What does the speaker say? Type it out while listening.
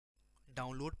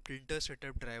Download printer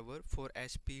setup driver for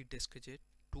HP DeskJet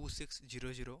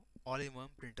 2600 all-in-one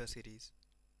printer series.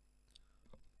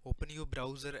 Open your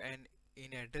browser and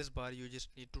in address bar you just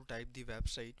need to type the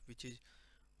website, which is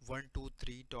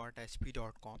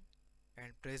 123.hp.com,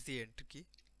 and press the enter key.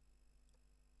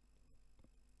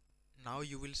 Now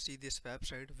you will see this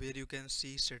website where you can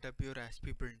see set up your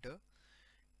HP printer.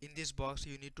 In this box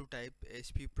you need to type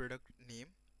HP product name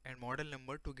and model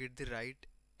number to get the right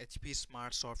HP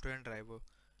Smart software and driver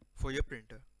for your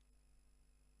printer.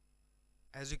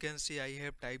 As you can see, I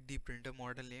have typed the printer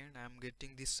model name and I am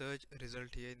getting the search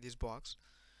result here in this box,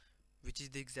 which is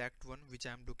the exact one which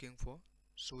I am looking for.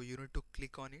 So you need to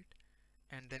click on it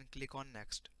and then click on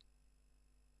next.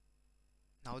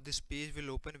 Now this page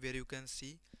will open where you can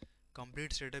see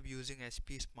complete setup using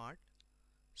HP Smart.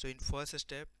 So in first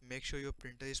step, make sure your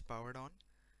printer is powered on,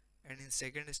 and in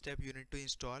second step you need to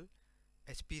install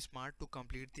HP Smart to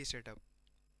complete the setup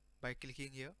by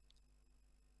clicking here.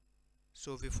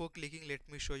 So before clicking, let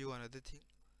me show you another thing.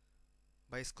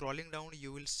 By scrolling down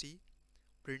you will see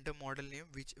printer model name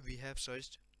which we have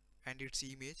searched and its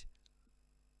image,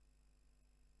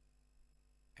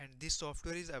 and this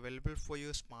software is available for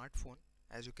your smartphone,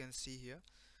 as you can see here.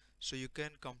 So you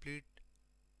can complete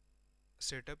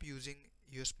setup using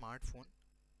your smartphone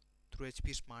through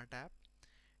HP Smart app,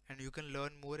 and you can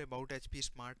learn more about HP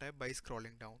Smart app by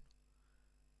scrolling down.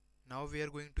 Now we are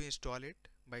going to install it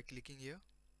by clicking here.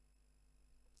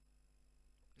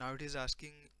 Now it is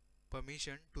asking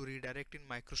permission to redirect in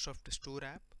Microsoft Store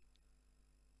app.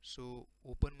 So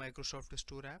open Microsoft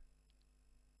Store app.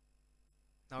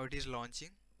 Now it is launching.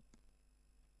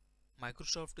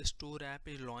 Microsoft Store app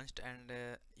is launched, and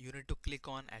you need to click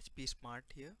on HP Smart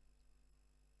here.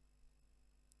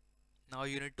 Now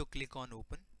you need to click on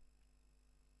open.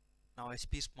 Now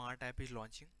HP Smart app is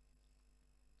launching.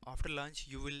 After launch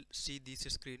you will see this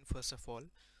screen. First of all,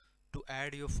 to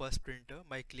add your first printer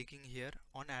by clicking here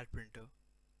on add printer.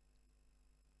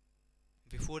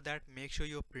 Before that, make sure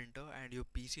your printer and your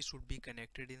PC should be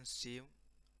connected in same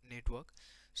network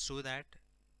so that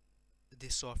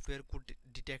this software could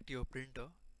detect your printer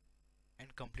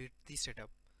and complete the setup.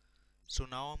 So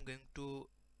now I'm going to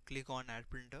click on add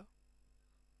printer.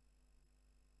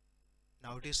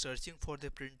 Now it is searching for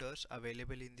the printers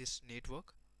available in this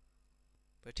network,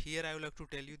 but here I would like to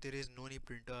tell you there is no any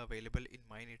printer available in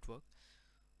my network.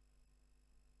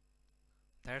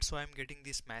 That's why I'm getting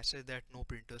this message that no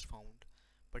printers found.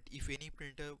 But if any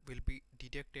printer will be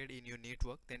detected in your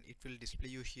network, then it will display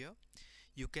you here.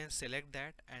 You can select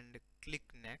that and click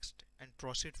next and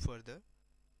proceed further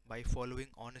by following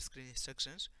on-screen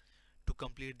instructions to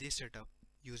complete this setup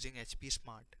using HP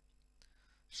Smart.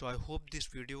 So I hope this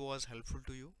video was helpful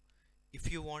to you.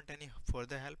 If you want any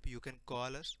further help, you can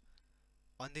call us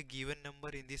on the given number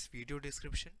in this video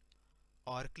description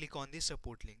or click on the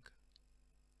support link.